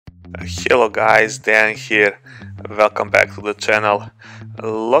Hello guys, Dan here. Welcome back to the channel. A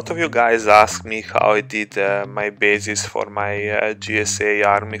lot of you guys asked me how I did my bases for my GSA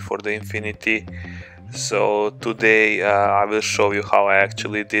army for the Infinity. So today I will show you how I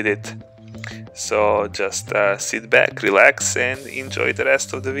actually did it. So just sit back, relax and enjoy the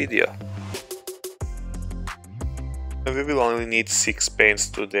rest of the video. We will only need 6 paints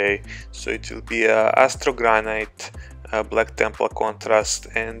today, so it will be Astrogranite, black Templar contrast,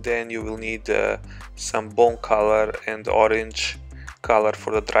 and then you will need some bone color and orange color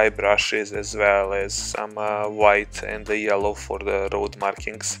for the dry brushes, as well as some white and the yellow for the road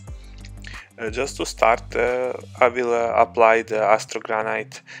markings. Just to start, I will apply the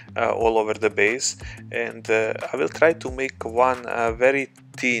Astrogranite all over the base, and I will try to make one very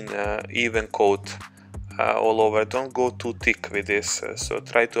thin even coat all over. Don't go too thick with this, so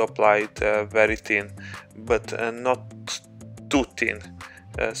try to apply it very thin, but not too thin.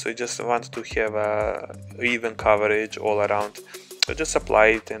 So you just want to have even coverage all around. So just apply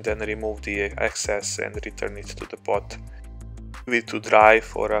it and then remove the excess and return it to the pot. Leave it to dry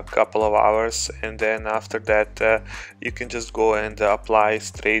for a couple of hours, and then after that you can just go and apply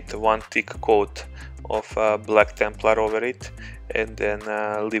straight one thick coat of black Templar over it, and then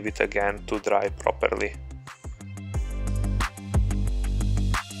leave it again to dry properly.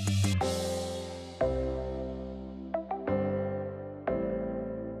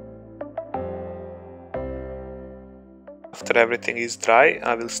 After everything is dry,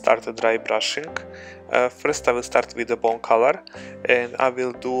 I will start the dry brushing. First I will start with the bone color, and I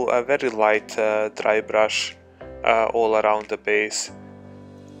will do a very light dry brush all around the base.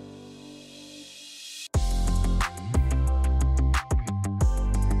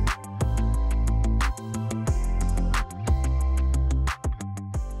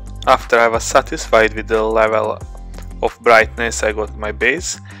 After I was satisfied with the level of brightness I got my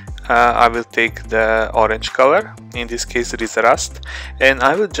base, I will take the orange color, in this case Ryza Rust, and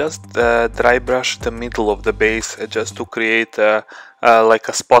I will just dry brush the middle of the base just to create like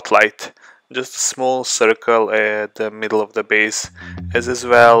a spotlight, just a small circle at the middle of the base. As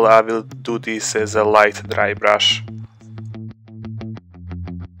well, I will do this as a light dry brush.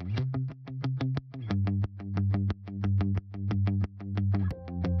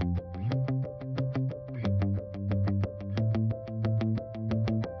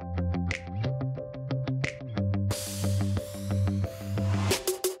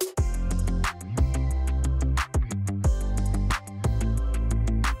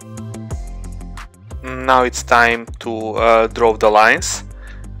 Now it's time to draw the lines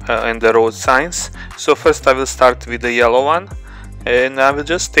and the road signs. So first I will start with the yellow one, and I will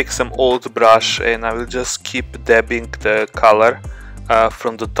just take some old brush and I will just keep dabbing the color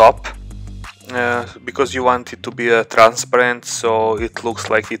from the top, because you want it to be transparent, so it looks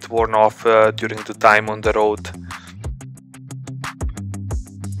like it worn off during the time on the road.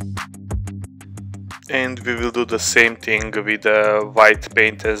 And we will do the same thing with white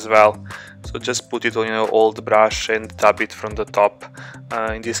paint as well. So just put it on your old brush and dab it from the top.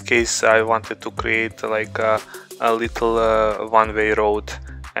 In this case I wanted to create like a little one-way road,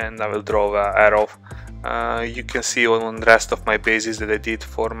 and I will draw an arrow. You can see on the rest of my bases that I did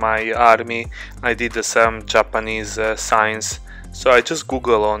for my army, I did some Japanese signs. So I just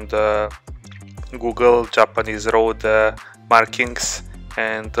Google on the Google Japanese road markings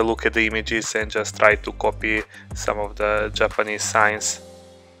and look at the images and just try to copy some of the Japanese signs.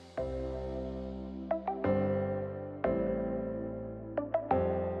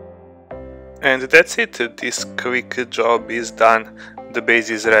 And that's it, this quick job is done, the base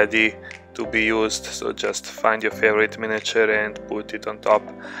is ready to be used, so just find your favorite miniature and put it on top.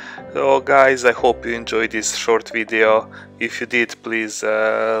 So guys, I hope you enjoyed this short video. If you did, please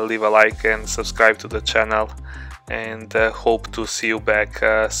leave a like and subscribe to the channel, and hope to see you back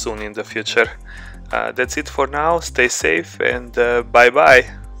soon in the future. That's it for now, stay safe and bye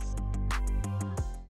bye!